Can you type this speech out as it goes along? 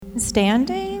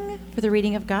standing for the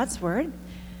reading of God's Word.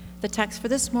 The text for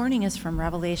this morning is from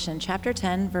Revelation chapter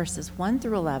 10, verses 1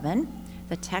 through 11.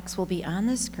 The text will be on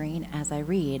the screen as I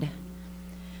read.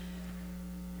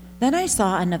 Then I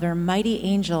saw another mighty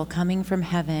angel coming from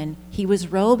heaven. He was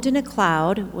robed in a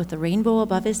cloud with a rainbow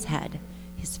above his head.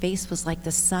 His face was like the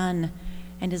sun,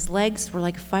 and his legs were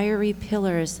like fiery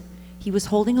pillars. He was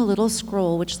holding a little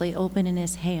scroll which lay open in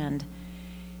his hand.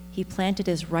 He planted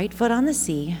his right foot on the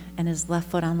sea and his left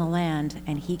foot on the land,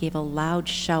 and he gave a loud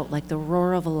shout like the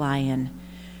roar of a lion.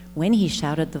 When he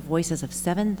shouted, the voices of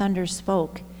seven thunders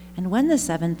spoke. And when the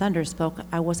seven thunders spoke,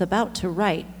 I was about to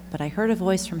write, but I heard a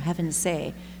voice from heaven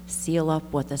say, "Seal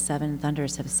up what the seven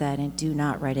thunders have said, and do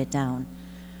not write it down."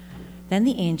 Then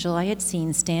the angel I had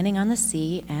seen standing on the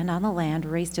sea and on the land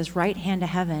raised his right hand to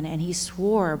heaven, and he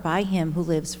swore by him who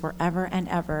lives forever and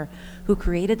ever, who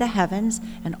created the heavens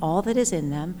and all that is in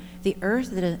them, the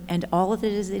earth and all that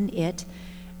is in it,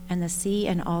 and the sea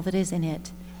and all that is in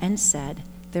it, and said,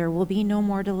 "There will be no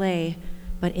more delay.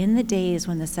 But in the days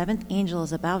when the seventh angel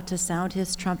is about to sound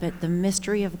his trumpet, the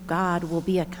mystery of God will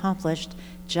be accomplished,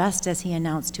 just as he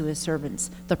announced to his servants,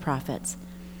 the prophets."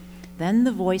 Then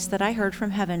the voice that I heard from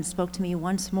heaven spoke to me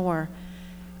once more,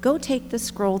 "Go take the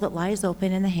scroll that lies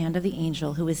open in the hand of the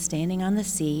angel who is standing on the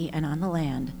sea and on the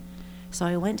land." So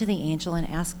I went to the angel and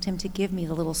asked him to give me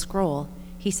the little scroll.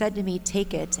 He said to me,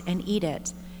 "Take it and eat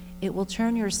it. It will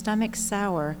turn your stomach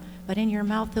sour, but in your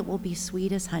mouth it will be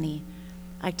sweet as honey."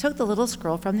 I took the little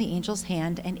scroll from the angel's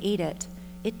hand and ate it.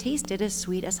 It tasted as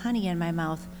sweet as honey in my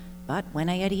mouth, but when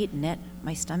I had eaten it,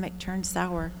 my stomach turned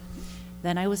sour.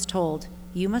 Then I was told,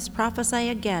 "You must prophesy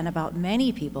again about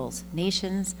many peoples,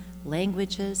 nations,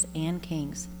 languages, and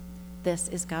kings." This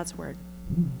is God's word.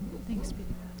 Thanks be to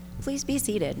God. Please be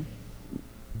seated.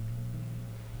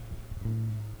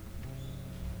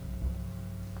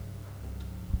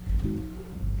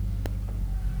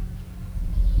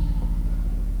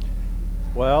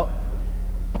 Well,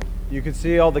 you can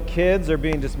see all the kids are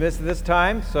being dismissed at this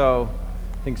time, so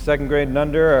I think second grade and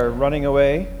under are running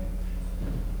away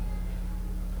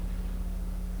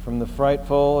from the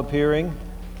frightful appearing,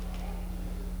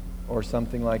 or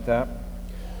something like that.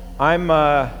 I'm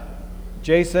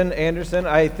Jason Anderson.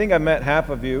 I think I met half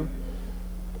of you.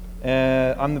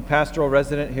 I'm the pastoral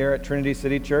resident here at Trinity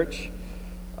City Church.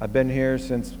 I've been here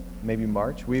since maybe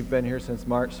March. We've been here since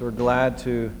March, so we're glad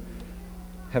to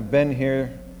have been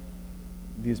here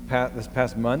this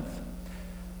past month.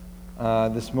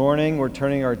 This morning we're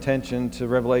turning our attention to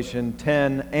Revelation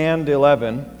 10 and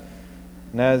 11.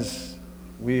 And as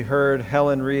we heard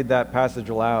Helen read that passage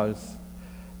aloud,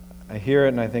 I hear it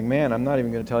and I think, man, I'm not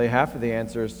even going to tell you half of the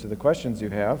answers to the questions you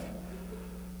have.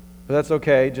 But that's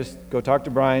okay, just go talk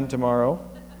to Brian tomorrow.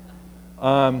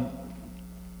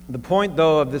 The point,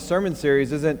 though, of this sermon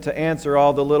series isn't to answer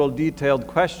all the little detailed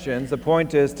questions. The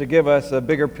point is to give us a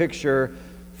bigger picture,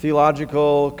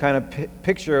 theological kind of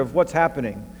picture of what's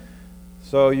happening.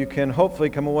 So you can hopefully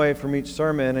come away from each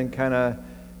sermon and kind of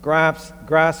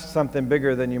grasp something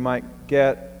bigger than you might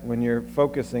get when you're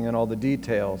focusing on all the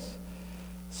details.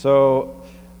 So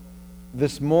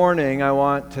this morning I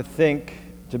want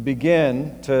to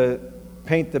begin to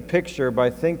paint the picture by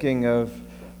thinking of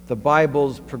the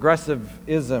Bible's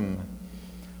progressivism.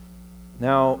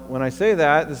 Now, when I say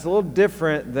that, it's a little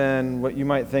different than what you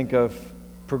might think of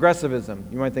progressivism.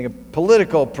 You might think of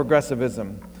political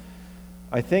progressivism.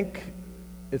 I think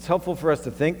it's helpful for us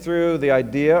to think through the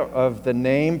idea of the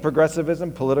name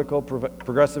progressivism, political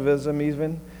progressivism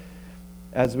even,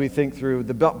 as we think through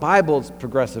the Bible's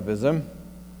progressivism.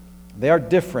 They are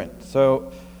different.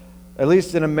 So, at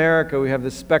least in America, we have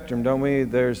this spectrum, don't we?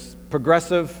 There's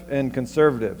progressive and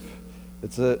conservative.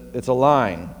 It's a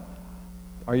line.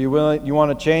 Are you willing? You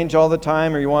want to change all the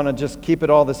time, or you want to just keep it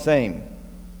all the same?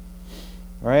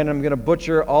 All right, and I'm going to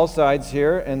butcher all sides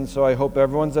here, and so I hope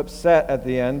everyone's upset at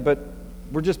the end, but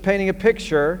we're just painting a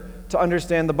picture to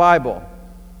understand the Bible.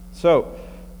 So,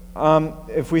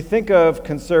 if we think of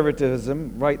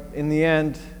conservatism, right, in the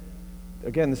end,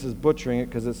 again, this is butchering it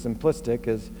because it's simplistic,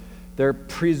 is they're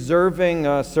preserving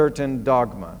a certain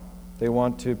dogma. They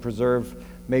want to preserve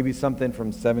maybe something from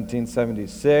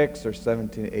 1776 or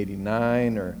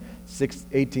 1789 or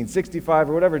 1865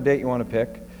 or whatever date you want to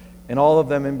pick, and all of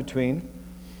them in between.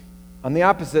 On the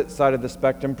opposite side of the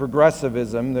spectrum,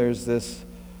 progressivism,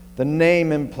 the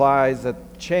name implies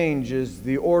that change is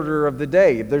the order of the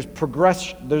day. There's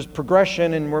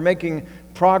progression, and we're making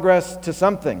progress to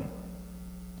something.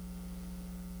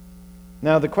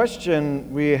 Now, the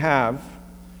question we have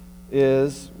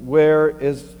is, where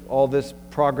is all this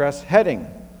progress heading?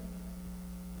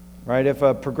 Right? If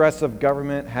a progressive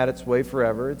government had its way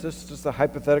forever, it's just a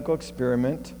hypothetical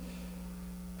experiment.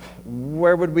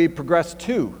 where would we progress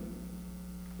to?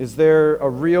 Is there a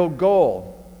real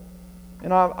goal?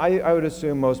 And I would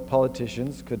assume most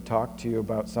politicians could talk to you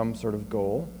about some sort of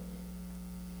goal.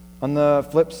 On the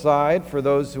flip side, for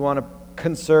those who want to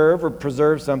conserve or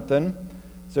preserve something,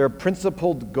 is there a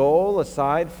principled goal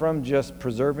aside from just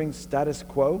preserving status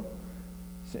quo?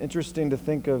 It's interesting to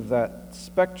think of that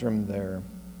spectrum there.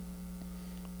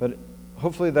 But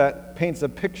hopefully that paints a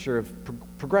picture of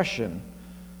progression.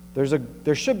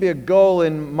 There should be a goal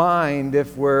in mind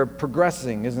if we're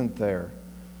progressing, isn't there?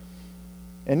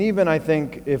 And even, I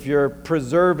think, if you're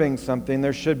preserving something,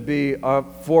 there should be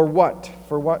for what?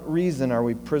 For what reason are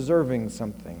we preserving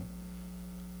something?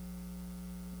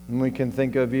 And we can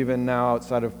think of even now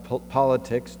outside of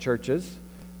politics, churches.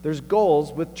 There's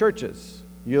goals with churches.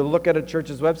 You look at a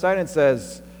church's website and it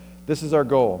says, this is our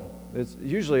goal. It's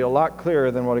usually a lot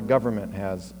clearer than what a government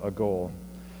has a goal.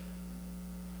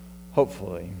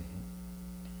 Hopefully.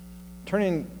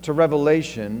 Turning to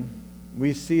Revelation,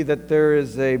 we see that there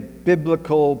is a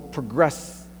biblical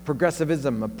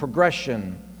progressivism, a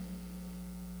progression.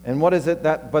 And what is it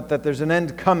but that there's an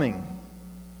end coming?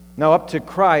 Now up to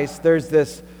Christ, there's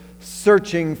this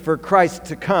searching for Christ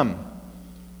to come.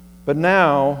 But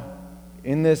now,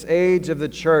 in this age of the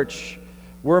church,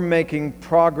 we're making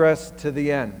progress to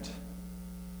the end.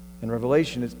 And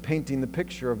Revelation is painting the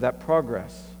picture of that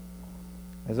progress.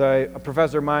 As a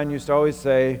professor of mine used to always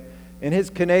say, in his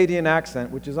Canadian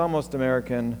accent, which is almost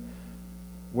American,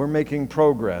 we're making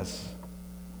progress.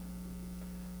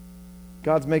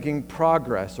 God's making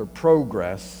progress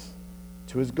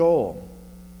to his goal.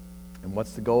 And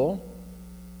what's the goal?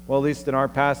 Well, at least in our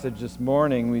passage this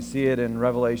morning, we see it in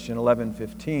Revelation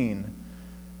 11:15.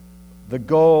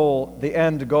 The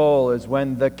end goal is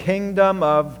when the kingdom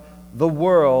of the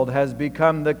world has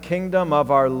become the kingdom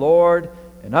of our Lord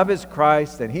and of his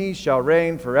Christ, and he shall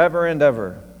reign forever and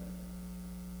ever.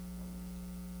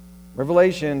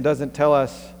 Revelation doesn't tell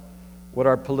us what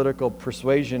our political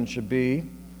persuasion should be,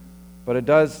 but it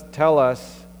does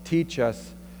teach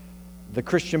us the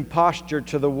Christian posture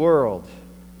to the world.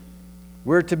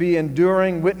 We're to be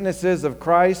enduring witnesses of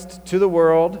Christ to the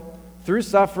world through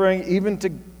suffering, even to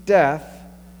death,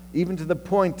 even to the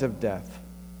point of death.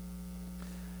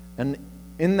 And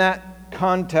in that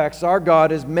context, our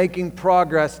God is making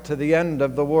progress to the end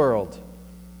of the world.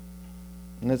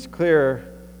 And it's clear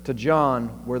to John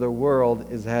where the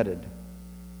world is headed.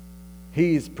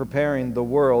 He's preparing the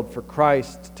world for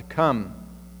Christ to come,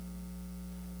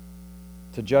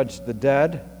 to judge the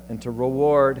dead and to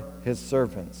reward his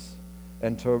servants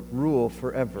and to rule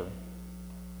forever.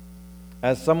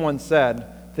 As someone said,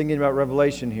 thinking about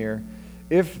Revelation here,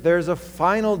 if there's a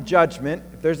final judgment,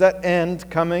 if there's that end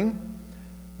coming,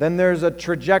 then there's a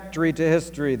trajectory to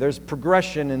history. There's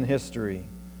progression in history.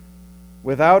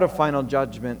 Without a final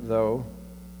judgment, though,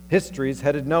 history's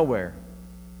headed nowhere.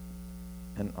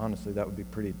 And honestly, that would be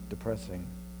pretty depressing.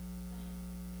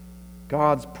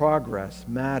 God's progress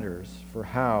matters for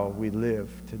how we live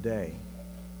today.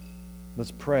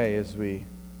 Let's pray as we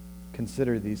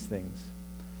consider these things.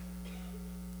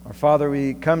 Our Father,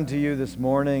 we come to you this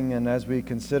morning, and as we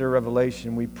consider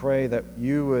Revelation, we pray that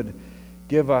you would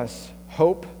give us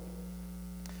hope.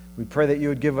 We pray that you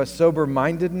would give us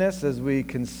sober-mindedness as we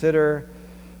consider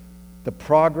the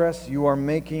progress you are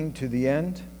making to the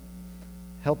end.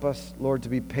 Help us, Lord, to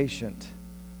be patient,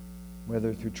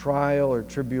 whether through trial or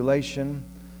tribulation,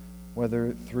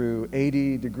 whether through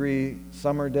 80-degree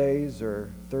summer days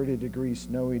or 30-degree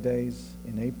snowy days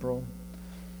in April.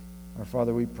 Our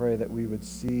Father, we pray that we would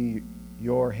see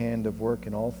your hand of work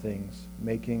in all things,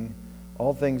 making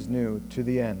all things new to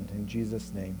the end. In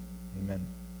Jesus' name, amen.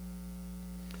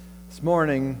 This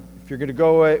morning, if you're going to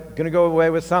go away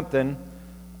with something,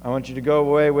 I want you to go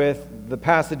away with the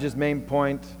passage's main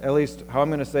point, at least how I'm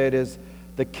going to say it is,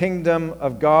 the kingdom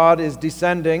of God is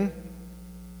descending.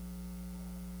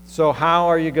 So how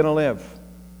are you going to live?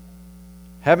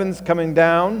 Heaven's coming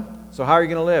down, so how are you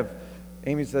going to live?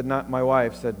 Amy said, my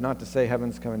wife said not to say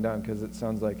heaven's coming down because it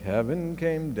sounds like heaven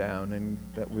came down in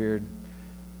that weird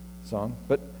song.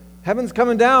 But heaven's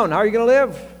coming down, how are you going to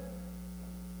live?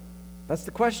 That's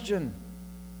the question.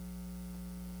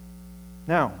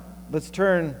 Now, let's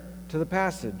turn to the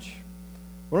passage.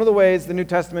 One of the ways the New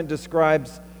Testament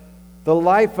describes the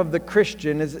life of the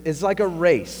Christian is like a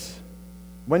race.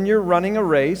 When you're running a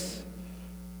race,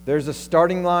 there's a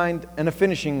starting line and a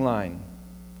finishing line.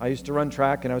 I used to run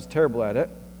track and I was terrible at it.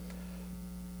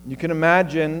 You can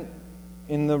imagine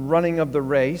in the running of the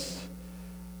race,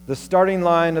 the starting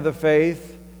line of the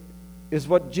faith is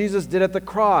what Jesus did at the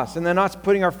cross, and then us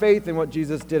putting our faith in what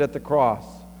Jesus did at the cross.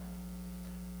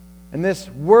 And this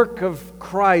work of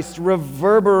Christ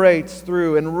reverberates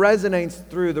through and resonates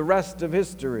through the rest of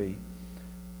history.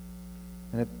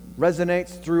 And it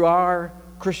resonates through our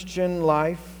Christian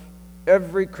life,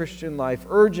 every Christian life,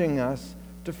 urging us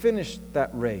to finish that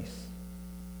race.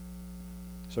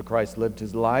 So Christ lived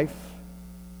his life.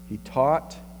 He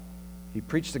taught. He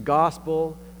preached the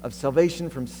gospel of salvation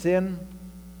from sin.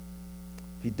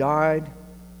 He died.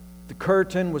 The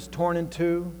curtain was torn in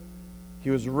two. He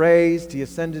was raised. He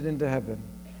ascended into heaven.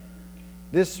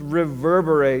 This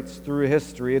reverberates through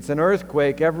history. It's an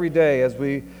earthquake every day as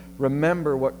we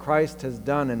remember what Christ has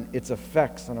done and its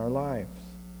effects on our lives.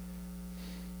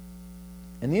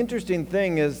 And the interesting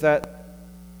thing is that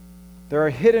there are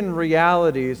hidden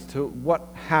realities to what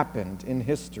happened in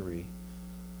history.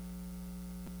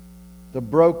 The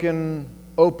broken,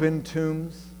 open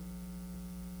tombs,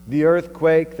 the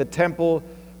earthquake, the temple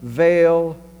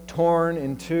veil torn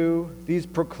in two. These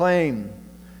proclaim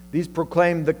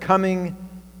the coming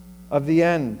of the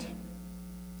end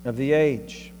of the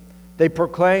age. They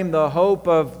proclaim the hope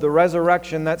of the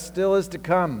resurrection that still is to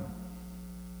come.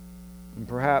 And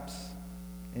perhaps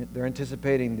they're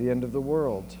anticipating the end of the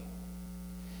world.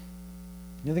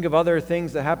 You think of other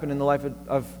things that happened in the life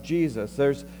of Jesus.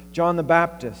 There's John the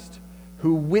Baptist,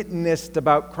 who witnessed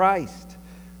about Christ.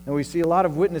 And we see a lot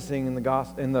of witnessing in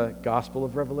the Gospel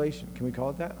of Revelation. Can we call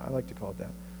it that? I like to call it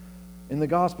that. In the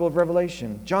Gospel of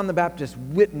Revelation, John the Baptist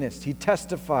witnessed, he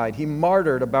testified, he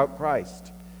martyred about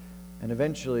Christ. And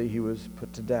eventually he was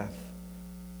put to death.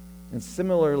 And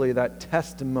similarly, that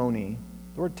testimony,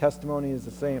 the word testimony is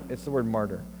the same, it's the word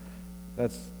martyr.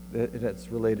 That's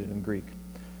related in Greek.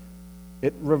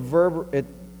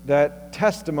 That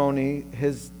testimony,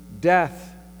 his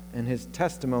death and his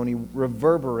testimony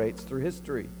reverberates through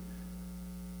history.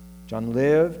 John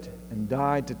lived and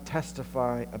died to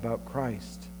testify about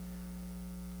Christ.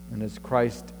 And as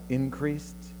Christ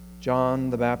increased, John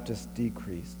the Baptist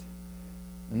decreased.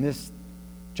 And this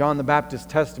John the Baptist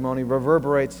testimony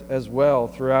reverberates as well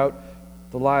throughout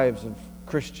the lives of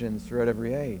Christians throughout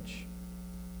every age.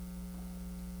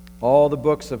 All the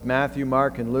books of Matthew,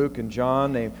 Mark, and Luke, and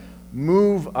John, they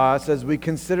move us as we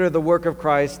consider the work of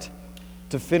Christ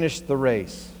to finish the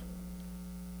race.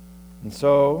 And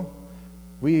so,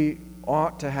 we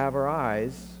ought to have our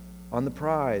eyes on the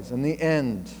prize and the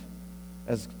end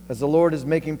as the Lord is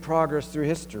making progress through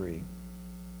history.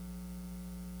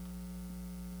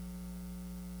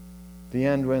 The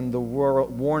end when the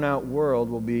worn-out world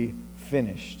will be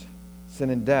finished. Sin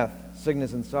and death,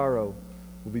 sickness and sorrow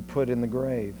will be put in the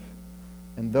grave.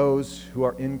 And those who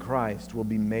are in Christ will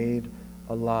be made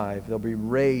alive. They'll be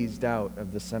raised out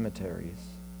of the cemeteries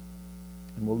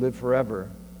and will live forever,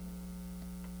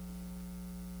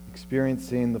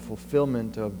 experiencing the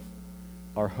fulfillment of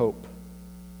our hope,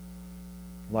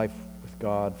 life with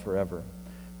God forever.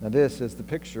 Now this is the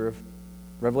picture of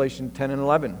Revelation 10 and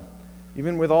 11.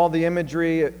 Even with all the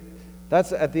imagery,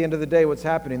 that's at the end of the day what's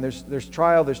happening. There's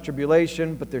trial, there's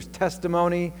tribulation, but there's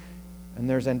testimony, and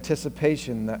there's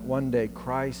anticipation that one day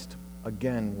Christ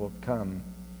again will come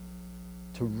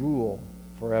to rule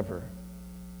forever.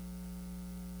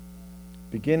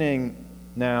 Beginning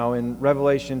now in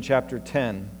Revelation chapter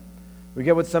 10, we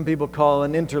get what some people call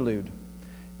an interlude.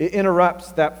 It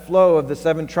interrupts that flow of the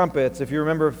 7 trumpets. If you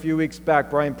remember a few weeks back,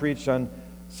 Brian preached on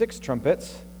 6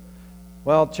 trumpets.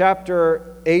 Well,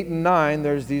 chapter 8 and 9,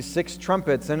 there's these 6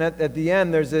 trumpets, and at the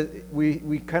end,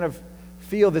 we kind of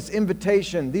feel this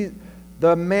invitation.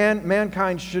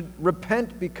 Mankind should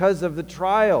repent because of the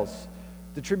trials,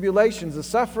 the tribulations, the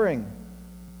suffering.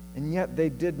 And yet they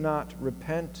did not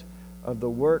repent of the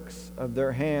works of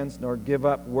their hands, nor give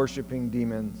up worshiping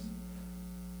demons.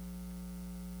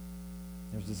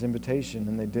 There's this invitation,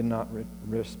 and they did not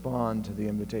respond to the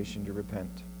invitation to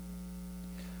repent.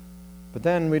 But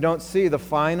then we don't see the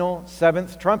final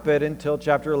 7th trumpet until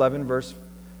chapter 11, verse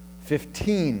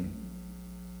 15,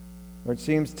 where it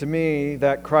seems to me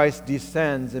that Christ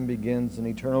descends and begins an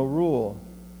eternal rule.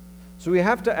 So we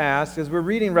have to ask, as we're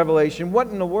reading Revelation, what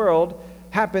in the world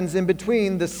happens in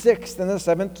between the 6th and the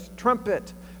 7th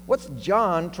trumpet? What's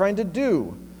John trying to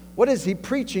do? What is he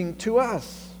preaching to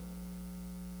us?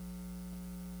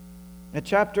 At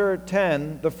chapter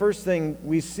 10, the first thing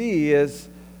we see is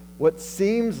what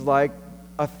seems like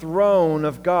a throne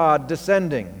of God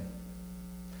descending.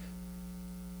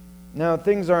 Now,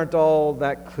 things aren't all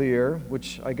that clear,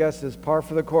 which I guess is par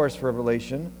for the course for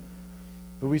Revelation,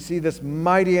 but we see this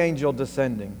mighty angel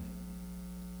descending.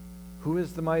 Who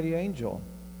is the mighty angel?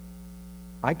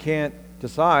 I can't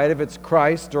decide if it's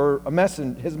Christ or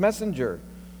his messenger.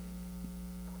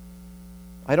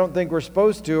 I don't think we're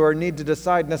supposed to or need to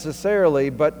decide necessarily,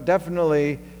 but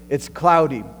definitely It's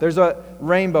cloudy. There's a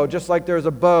rainbow, just like there's a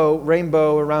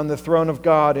rainbow around the throne of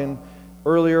God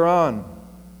earlier on.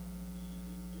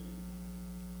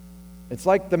 It's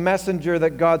like the messenger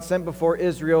that God sent before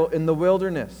Israel in the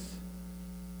wilderness.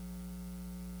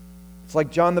 It's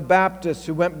like John the Baptist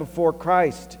who went before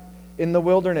Christ in the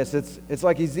wilderness. It's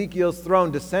like Ezekiel's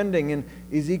throne descending in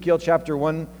Ezekiel chapter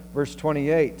 1, verse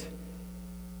 28.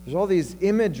 There's all these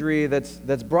imagery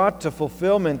that's brought to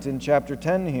fulfillment in chapter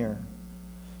 10 here.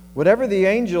 Whatever the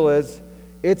angel is,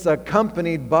 it's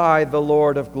accompanied by the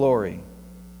Lord of glory.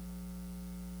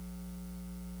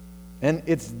 And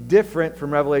it's different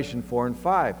from Revelation 4 and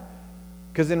 5.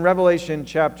 Because in Revelation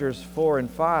chapters 4 and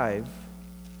 5,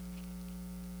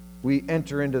 we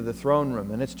enter into the throne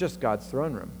room, and it's just God's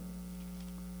throne room.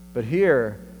 But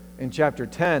here, in chapter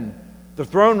 10, the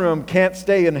throne room can't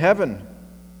stay in heaven.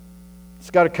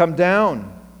 It's got to come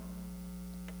down.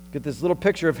 Get this little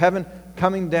picture of heaven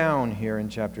coming down here in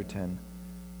chapter 10.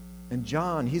 And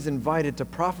John, he's invited to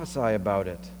prophesy about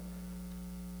it.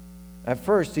 At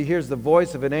first, he hears the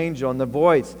voice of an angel, and the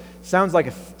voice sounds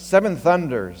like 7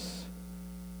 thunders.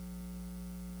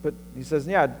 But he says,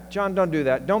 yeah, John, don't do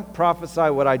that. Don't prophesy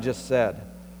what I just said.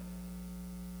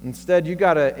 Instead, you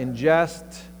got to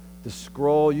ingest the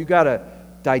scroll. You got to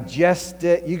digest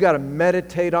it. You got to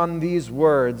meditate on these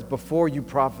words before you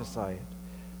prophesy it.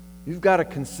 You've got to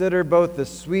consider both the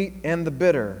sweet and the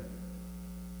bitter.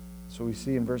 That's what we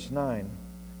see in verse 9.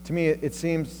 To me, it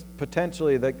seems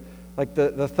potentially that like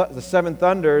the 7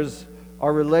 thunders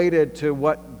are related to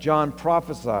what John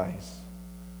prophesies.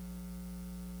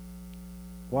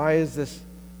 Why is this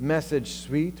message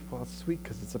sweet? Well, it's sweet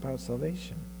because it's about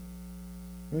salvation.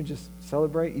 Didn't we just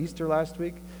celebrate Easter last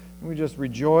week? Didn't we just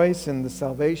rejoice in the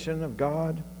salvation of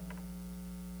God?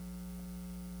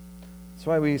 That's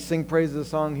why we sing praise of the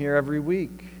song here every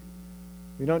week.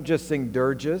 We don't just sing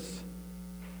dirges.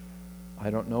 I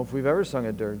don't know if we've ever sung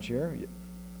a dirge here.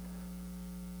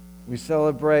 We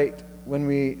celebrate when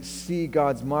we see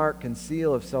God's mark and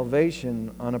seal of salvation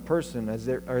on a person as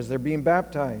they're being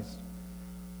baptized.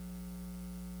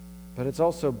 But it's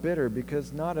also bitter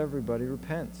because not everybody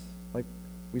repents, like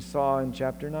we saw in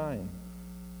chapter 9.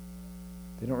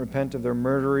 They don't repent of their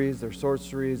murderies, their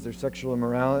sorceries, their sexual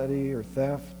immorality, or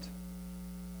theft.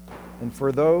 And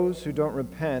for those who don't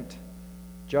repent,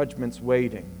 judgment's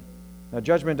waiting. Now,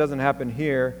 judgment doesn't happen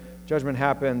here. Judgment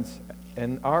happens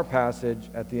in our passage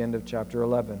at the end of chapter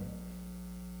 11.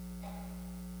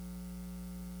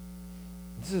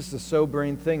 This is a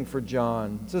sobering thing for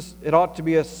John. It ought to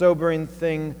be a sobering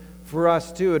thing for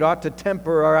us too. It ought to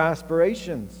temper our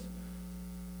aspirations.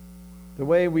 The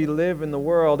way we live in the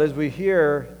world, as we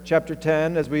hear chapter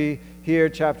 10, as we hear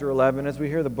chapter 11, as we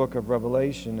hear the book of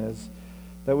Revelation, is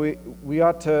that we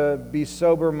ought to be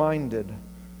sober-minded,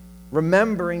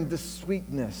 remembering the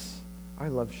sweetness. I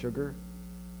love sugar.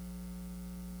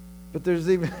 But there's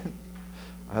even,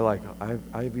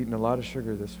 I've eaten a lot of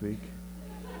sugar this week.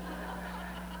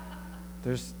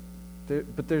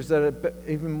 But there's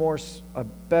a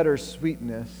better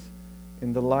sweetness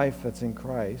in the life that's in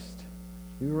Christ.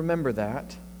 We remember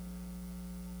that.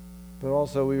 But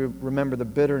also we remember the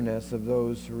bitterness of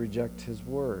those who reject His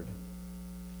word.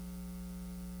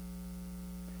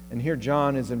 And here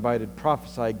John is invited,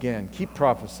 prophesy again. Keep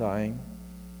prophesying.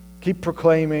 Keep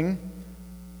proclaiming.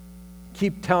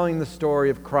 Keep telling the story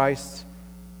of Christ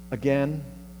again.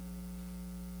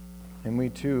 And we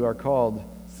too are called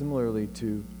similarly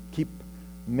to keep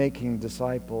making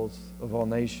disciples of all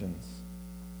nations.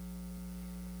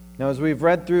 Now, as we've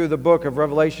read through the book of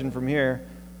Revelation from here,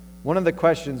 one of the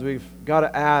questions we've got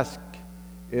to ask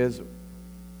is,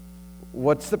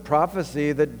 what's the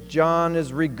prophecy that John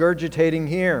is regurgitating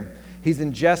here? He's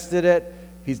ingested it,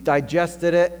 he's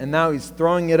digested it, and now he's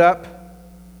throwing it up.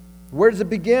 Where does it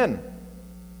begin?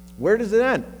 Where does it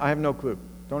end? I have no clue.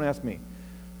 Don't ask me.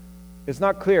 It's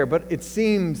not clear, but it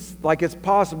seems like it's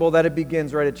possible that it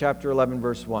begins right at chapter 11,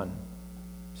 verse 1.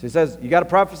 So he says, you got to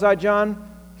prophesy, John?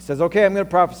 He says, okay, I'm going to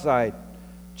prophesy.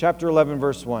 Chapter 11,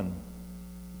 verse 1.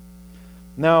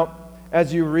 Now,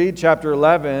 as you read chapter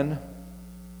 11,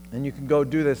 and you can go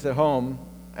do this at home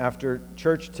after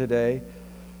church today,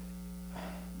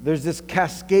 there's this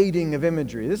cascading of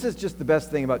imagery. This is just the best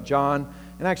thing about John,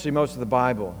 and actually most of the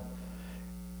Bible.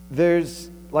 There's,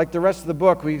 like the rest of the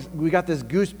book, we got this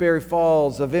Gooseberry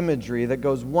Falls of imagery that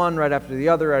goes one right after the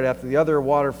other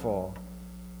waterfall.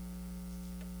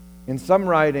 In some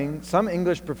writing, some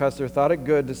English professor thought it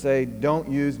good to say, don't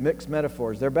use mixed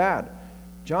metaphors. They're bad.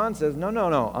 John says,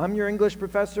 no, I'm your English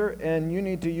professor, and you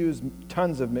need to use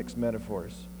tons of mixed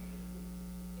metaphors.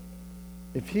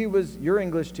 If he was your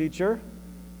English teacher,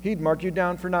 he'd mark you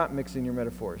down for not mixing your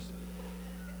metaphors.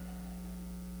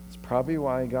 probably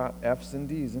why he got F's and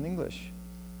D's in English.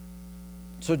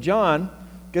 So John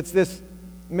gets this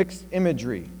mixed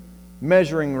imagery,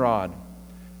 measuring rod.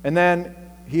 And then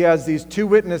he has these two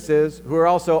witnesses who are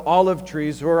also olive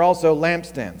trees, who are also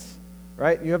lampstands,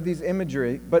 right? You have these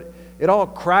imagery, but it all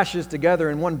crashes together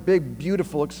in one big,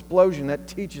 beautiful explosion that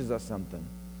teaches us something.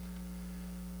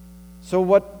 So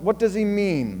what does he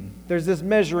mean? There's this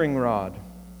measuring rod.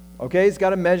 Okay, he's got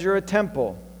to measure a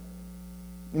temple.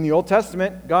 In the Old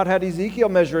Testament, God had Ezekiel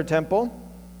measure a temple.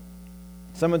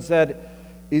 Someone said,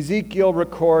 Ezekiel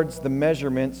records the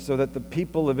measurements so that the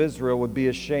people of Israel would be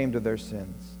ashamed of their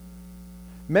sins.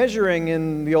 Measuring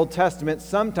in the Old Testament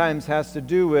sometimes has to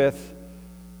do with,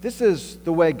 this is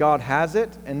the way God has it,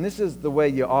 and this is the way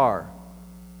you are.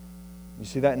 You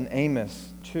see that in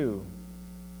Amos too.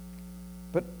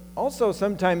 But also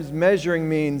sometimes measuring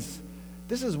means,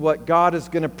 this is what God is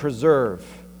going to preserve.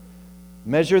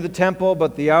 Measure the temple,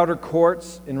 but the outer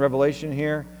courts in Revelation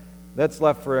here, that's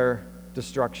left for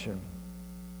destruction.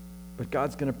 But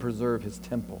God's going to preserve his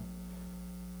temple.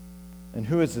 And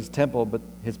who is his temple but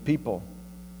his people?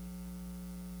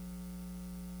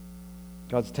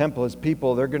 God's temple, his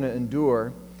people, they're going to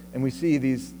endure. And we see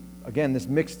these, again, this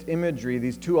mixed imagery,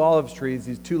 these two olive trees,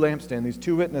 these two lampstands, these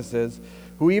two witnesses,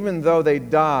 who even though they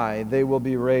die, they will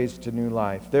be raised to new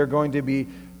life. They're going to be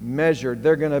measured.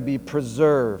 They're going to be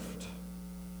preserved.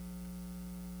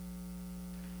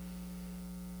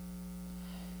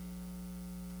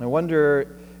 I wonder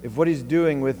if what he's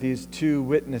doing with these two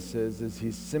witnesses is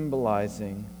he's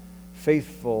symbolizing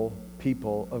faithful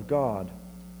people of God.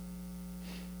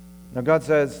 Now God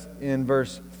says in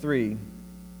verse 3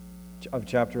 of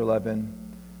chapter 11,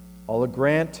 I'll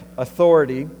grant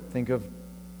authority. Think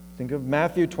of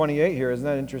Matthew 28 here. Isn't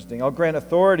that interesting? I'll grant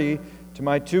authority to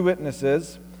my two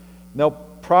witnesses. They'll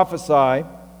prophesy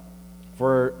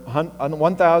for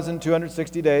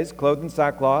 1,260 days, clothed in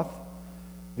sackcloth.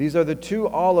 These are the two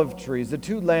olive trees, the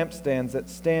two lampstands that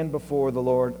stand before the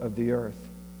Lord of the earth.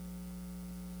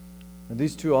 And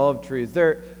these two olive trees,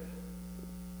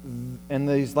 and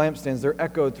these lampstands, they're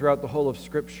echoed throughout the whole of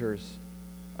Scriptures.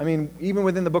 I mean, even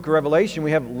within the book of Revelation,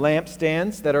 we have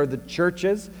lampstands that are the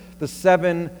churches, the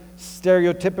 7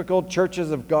 stereotypical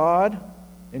churches of God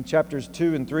in chapters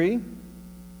 2 and 3.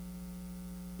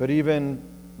 But even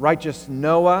righteous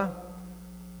Noah,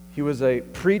 he was a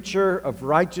preacher of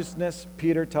righteousness,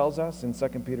 Peter tells us in 2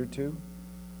 Peter 2.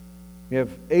 We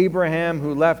have Abraham,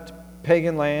 who left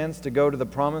pagan lands to go to the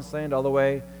promised land, all the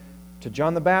way to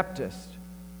John the Baptist,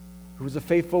 who was a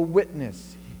faithful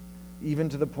witness, even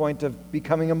to the point of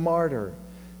becoming a martyr.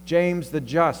 James the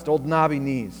Just, old knobby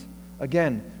knees,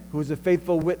 again, who was a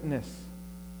faithful witness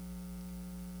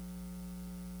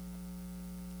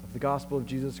of the gospel of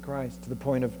Jesus Christ to the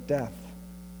point of death.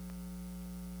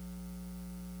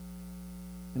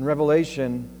 In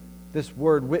Revelation, this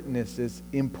word witness is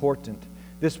important.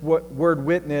 This word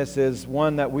witness is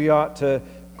one that we ought to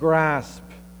grasp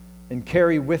and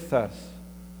carry with us.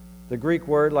 The Greek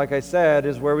word, like I said,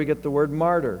 is where we get the word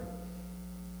martyr.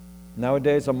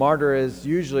 Nowadays, a martyr is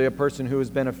usually a person who has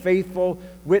been a faithful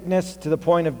witness to the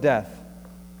point of death.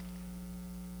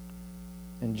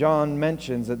 And John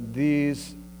mentions that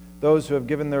those who have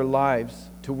given their lives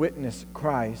to witness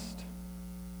Christ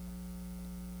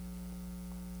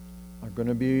are going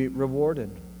to be rewarded.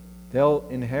 They'll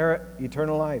inherit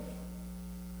eternal life.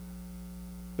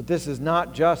 But this is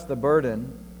not just the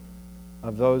burden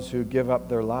of those who give up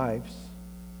their lives.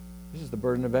 This is the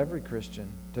burden of every Christian,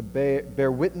 to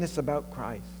bear witness about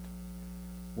Christ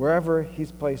wherever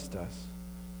he's placed us.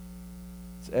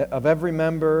 It's of every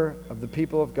member of the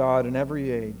people of God in every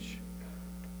age,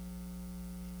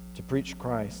 to preach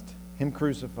Christ, him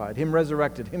crucified, him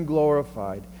resurrected, him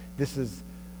glorified. This is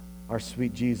our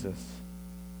sweet Jesus.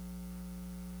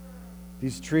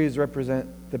 These trees represent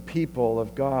the people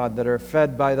of God that are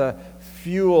fed by the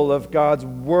fuel of God's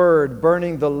word,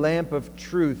 burning the lamp of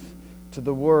truth to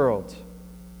the world.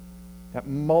 That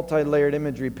multi-layered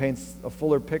imagery paints a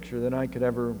fuller picture than I could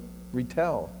ever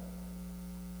retell.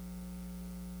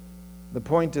 The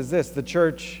point is this: the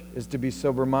church is to be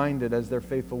sober-minded as their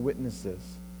faithful witnesses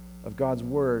of God's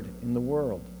word in the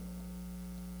world.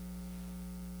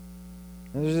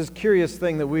 And there's this curious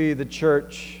thing that we, the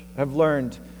church, have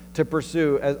learned to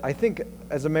pursue, I think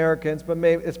as Americans, but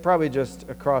maybe it's probably just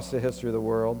across the history of the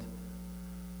world.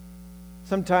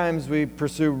 Sometimes we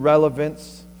pursue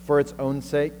relevance for its own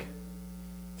sake.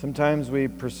 Sometimes we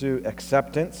pursue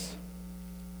acceptance.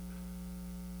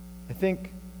 I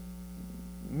think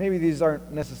maybe these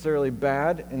aren't necessarily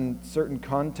bad in certain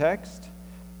context,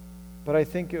 but I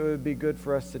think it would be good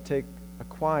for us to take a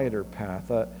quieter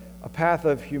path, a path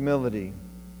of humility.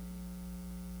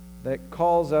 that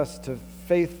calls us to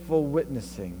faithful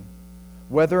witnessing,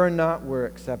 whether or not we're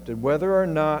accepted, whether or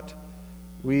not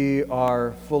we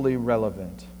are fully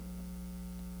relevant.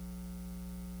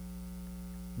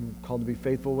 We're called to be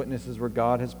faithful witnesses where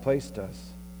God has placed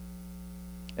us.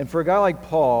 And for a guy like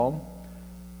Paul,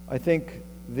 I think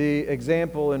the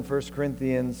example in 1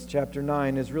 Corinthians chapter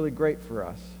 9 is really great for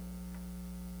us.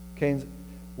 Okay,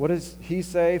 what does he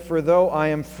say? For though I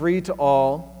am free to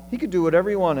all, he could do whatever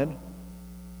he wanted.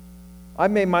 I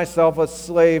made myself a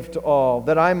slave to all,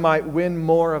 that I might win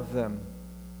more of them.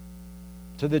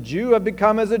 To the Jew, I've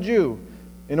become as a Jew,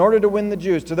 in order to win the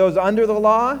Jews. To those under the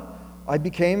law, I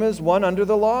became as one under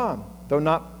the law, though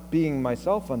not being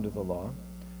myself under the law,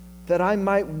 that I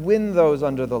might win those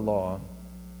under the law.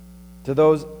 To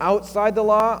those outside the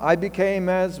law, I became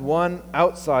as one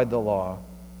outside the law,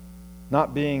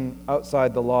 not being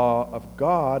outside the law of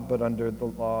God, but under the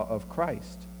law of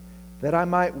Christ, that I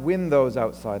might win those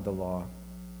outside the law.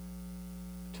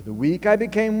 To the weak I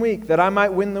became weak, that I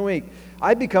might win the weak.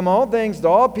 I become all things to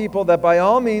all people, that by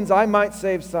all means I might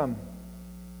save some.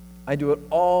 I do it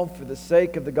all for the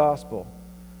sake of the gospel,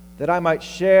 that I might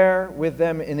share with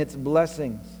them in its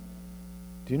blessings.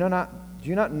 Do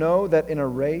you not know that in a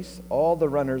race all the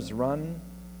runners run,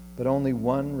 but only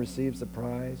one receives the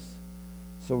prize?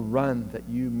 So run that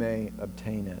you may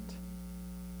obtain it.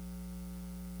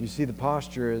 You see, the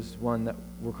posture is one that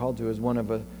we're called to as one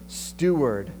of a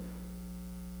steward,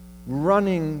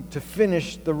 running to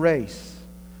finish the race,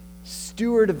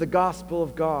 steward of the gospel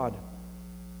of God,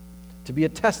 to be a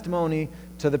testimony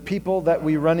to the people that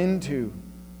we run into.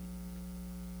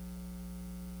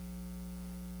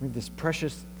 We have this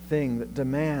precious thing that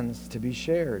demands to be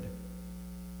shared.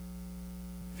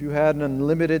 If you had an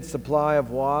unlimited supply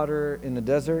of water in the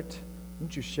desert,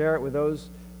 wouldn't you share it with those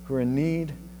who are in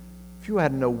need? If you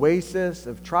had an oasis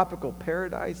of tropical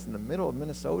paradise in the middle of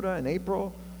Minnesota in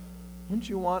April, wouldn't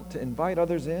you want to invite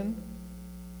others in?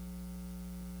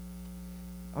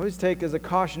 I always take as a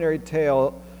cautionary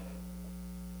tale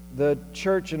the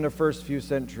church in the first few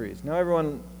centuries. Now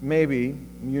everyone, maybe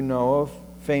you know of,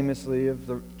 famously of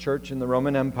the church in the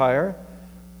Roman Empire.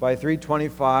 By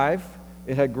 325,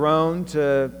 it had grown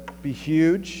to be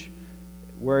huge,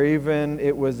 where even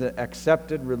it was an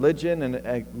accepted religion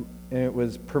and it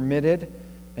was permitted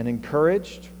and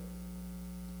encouraged.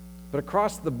 But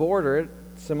across the border,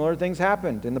 similar things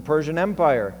happened. In the Persian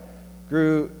Empire,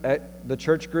 the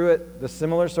church grew at the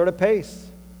similar sort of pace.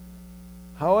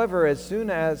 However, as soon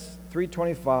as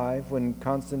 325, when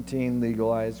Constantine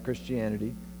legalized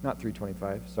Christianity, not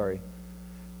 325, sorry,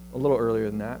 a little earlier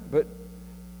than that, but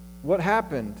what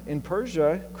happened? In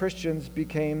Persia, Christians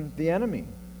became the enemy.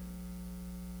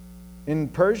 In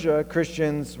Persia,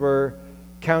 Christians were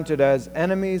counted as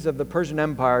enemies of the Persian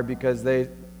Empire because they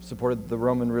supported the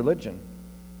Roman religion.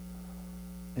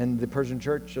 And the Persian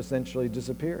church essentially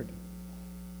disappeared.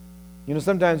 You know,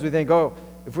 sometimes we think, oh,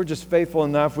 if we're just faithful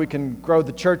enough, we can grow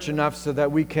the church enough so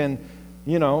that we can,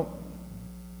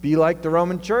 be like the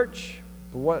Roman church.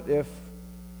 But what if,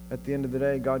 at the end of the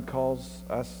day, God calls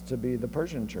us to be the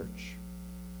Persian church?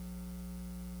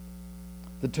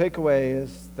 The takeaway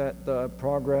is that the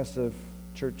progress of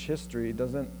church history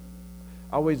doesn't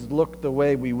always look the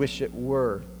way we wish it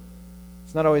were.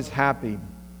 It's not always happy.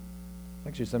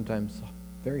 Actually, sometimes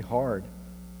very hard.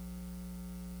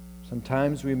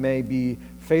 Sometimes we may be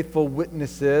faithful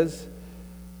witnesses,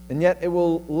 and yet it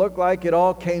will look like it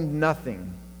all came to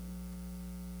nothing.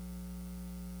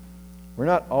 We're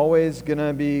not always going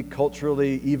to be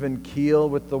culturally even keel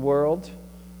with the world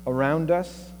around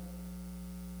us,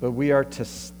 but we are to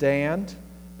stand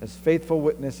as faithful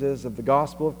witnesses of the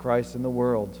gospel of Christ in the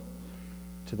world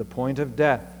to the point of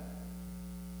death,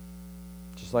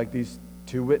 just like these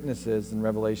two witnesses in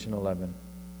Revelation 11.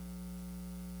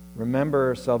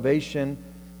 Remember, salvation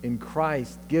in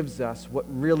Christ gives us what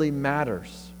really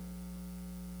matters.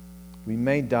 We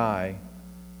may die,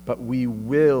 but we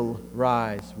will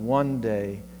rise one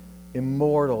day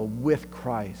immortal with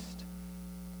Christ,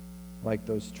 like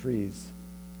those trees,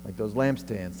 like those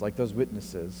lampstands, like those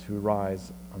witnesses who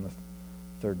rise on the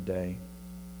third day.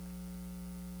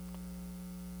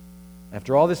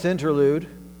 After all this interlude,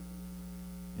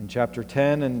 in chapter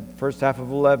 10 and first half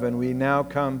of 11, we now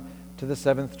come to the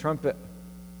seventh trumpet.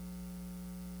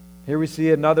 Here we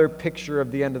see another picture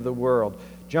of the end of the world.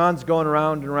 John's going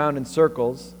around and around in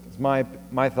circles, is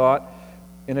my thought,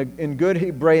 in good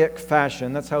Hebraic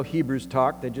fashion. That's how Hebrews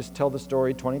talk. They just tell the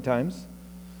story 20 times.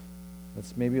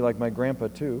 That's maybe like my grandpa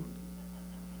too.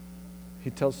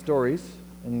 He tells stories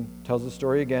and tells the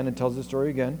story again and tells the story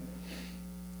again,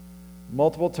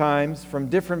 multiple times from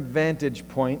different vantage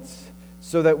points,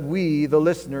 so that we, the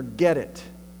listener, get it.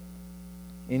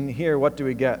 In here, what do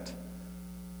we get?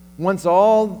 Once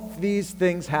all these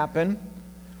things happen,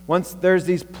 once there's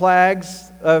these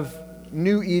plagues of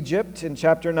New Egypt in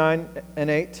chapter 9 and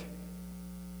 8,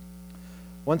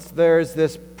 once there's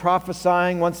this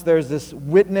prophesying, once there's this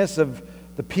witness of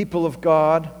the people of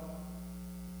God,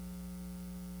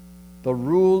 the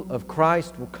rule of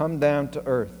Christ will come down to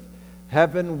earth.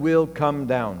 Heaven will come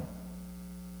down.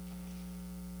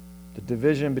 The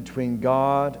division between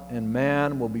God and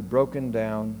man will be broken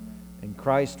down, and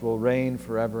Christ will reign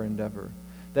forever and ever.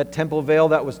 That temple veil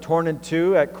that was torn in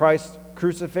two at Christ's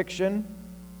crucifixion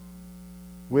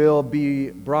will be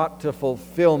brought to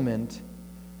fulfillment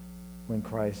when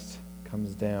Christ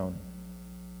comes down.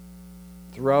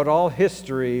 Throughout all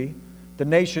history, the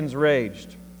nations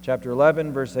raged. Chapter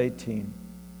 11, verse 18.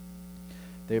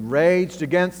 They raged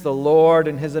against the Lord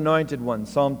and His anointed one.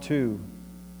 Psalm 2.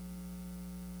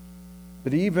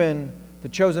 But even the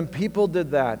chosen people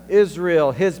did that.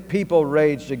 Israel, His people,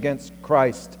 raged against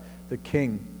Christ, the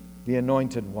King, the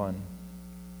anointed one.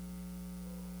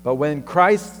 But when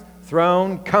Christ's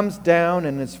throne comes down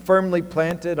and is firmly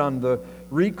planted on the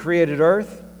recreated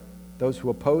earth, those who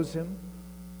oppose Him,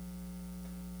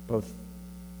 both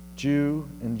Jew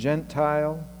and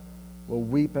Gentile, will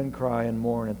weep and cry and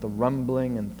mourn at the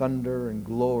rumbling and thunder and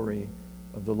glory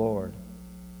of the Lord.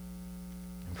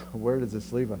 Where does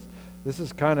this leave us? This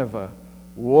is kind of a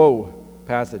whoa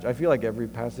passage. I feel like every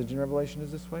passage in Revelation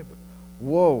is this way, but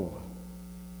whoa.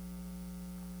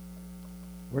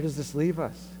 Where does this leave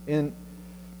us?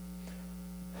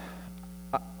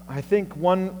 I think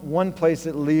one place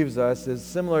it leaves us is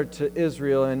similar to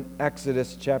Israel in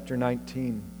Exodus chapter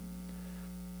 19.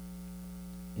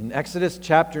 In Exodus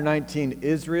chapter 19,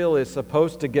 Israel is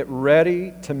supposed to get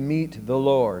ready to meet the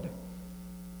Lord.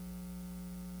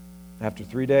 After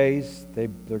 3 days, they're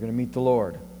going to meet the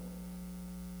Lord.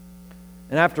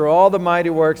 And after all the mighty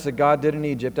works that God did in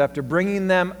Egypt, after bringing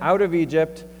them out of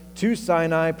Egypt to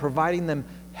Sinai, providing them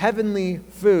heavenly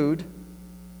food,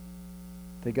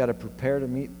 they got to prepare to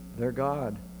meet their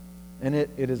God. And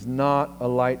it is not a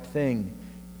light thing.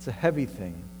 It's a heavy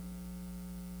thing.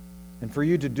 And for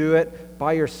you to do it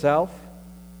by yourself,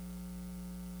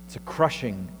 it's a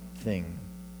crushing thing.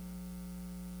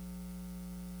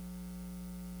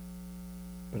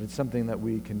 But it's something that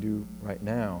we can do right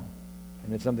now.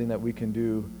 And it's something that we can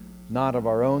do not of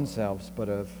our own selves, but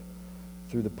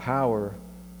through the power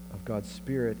of God's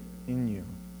Spirit in you.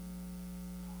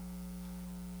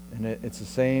 And it's the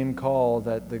same call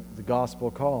that the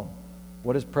gospel call.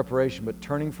 What is preparation but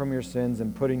turning from your sins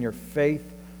and putting your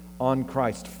faith on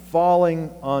Christ,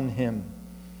 falling on Him.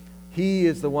 He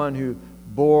is the one who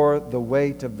bore the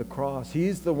weight of the cross.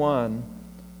 He's the one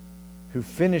who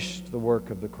finished the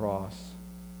work of the cross.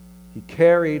 He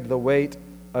carried the weight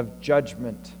of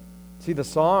judgment. See, the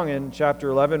song in chapter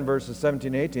 11, verses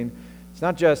 17 and 18, it's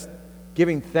not just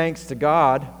giving thanks to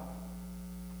God.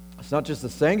 It's not just the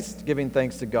saints giving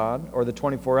thanks to God or the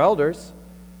 24 elders.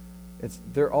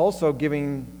 They're also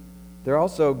giving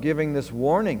this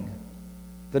warning.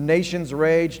 The nations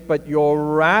raged, but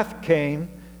your wrath came,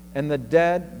 and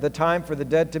the time for the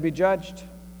dead to be judged.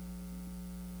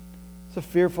 It's a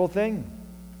fearful thing.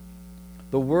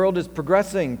 The world is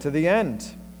progressing to the end.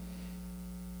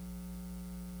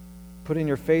 Putting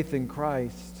your faith in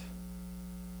Christ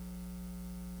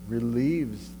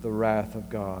relieves the wrath of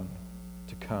God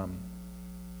to come.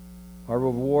 Our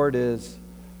reward is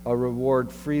a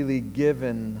reward freely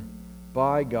given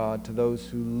by God to those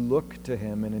who look to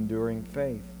Him in enduring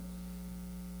faith.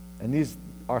 And these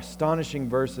are astonishing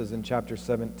verses in chapter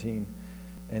 17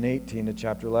 and 18 to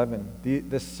chapter 11.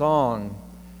 This song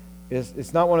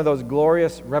it's not one of those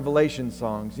glorious revelation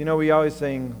songs. You know, we always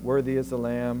sing, "Worthy is the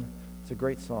Lamb." It's a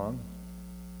great song.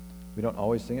 We don't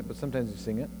always sing it, but sometimes we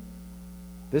sing it.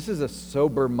 This is a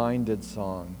sober-minded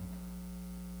song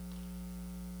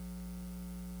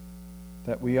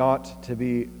that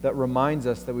reminds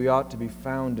us that we ought to be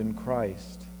found in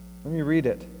Christ. Let me read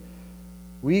it.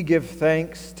 We give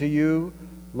thanks to you,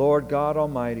 Lord God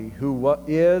Almighty, who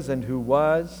is and who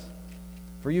was,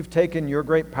 for you've taken your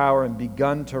great power and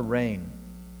begun to reign.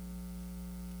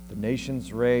 The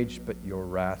nations raged, but your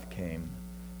wrath came,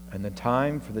 and the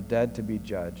time for the dead to be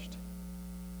judged,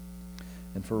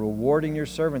 and for rewarding your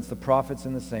servants, the prophets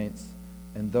and the saints,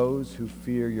 and those who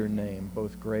fear your name,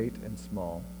 both great and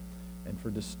small, and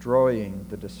for destroying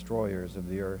the destroyers of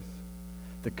the earth.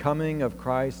 The coming of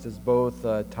Christ is both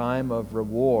a time of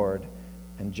reward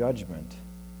and judgment.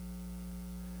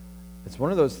 It's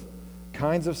one of those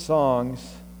kinds of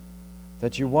songs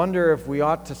that you wonder if we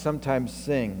ought to sometimes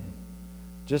sing,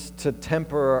 just to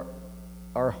temper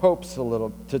our hopes a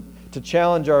little, to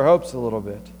challenge our hopes a little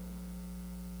bit.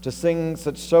 to sing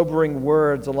such sobering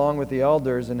words along with the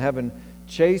elders, and heaven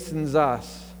chastens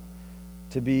us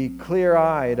to be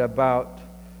clear-eyed about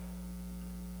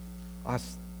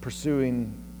us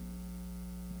pursuing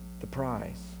the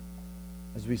prize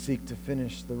as we seek to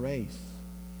finish the race.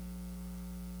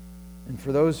 And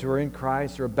for those who are in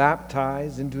Christ, who are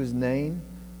baptized into His name,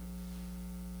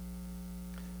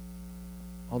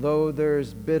 although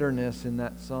there's bitterness in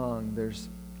that song, there's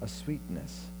a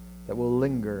sweetness that will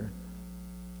linger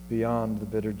beyond the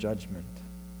bitter judgment.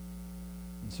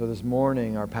 And so this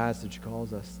morning, our passage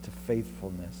calls us to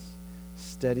faithfulness,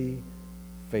 steady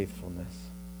faithfulness.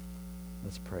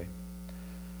 Let's pray.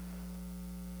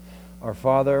 Our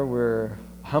Father, we're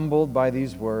humbled by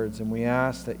these words, and we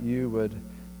ask that you would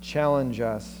challenge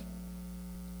us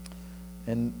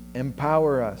and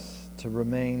empower us to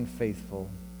remain faithful.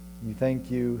 We thank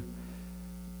you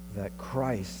that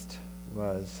Christ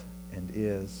was and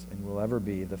is and will ever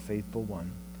be the faithful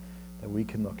one that we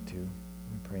can look to.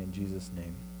 We pray in Jesus'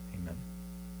 name. Amen.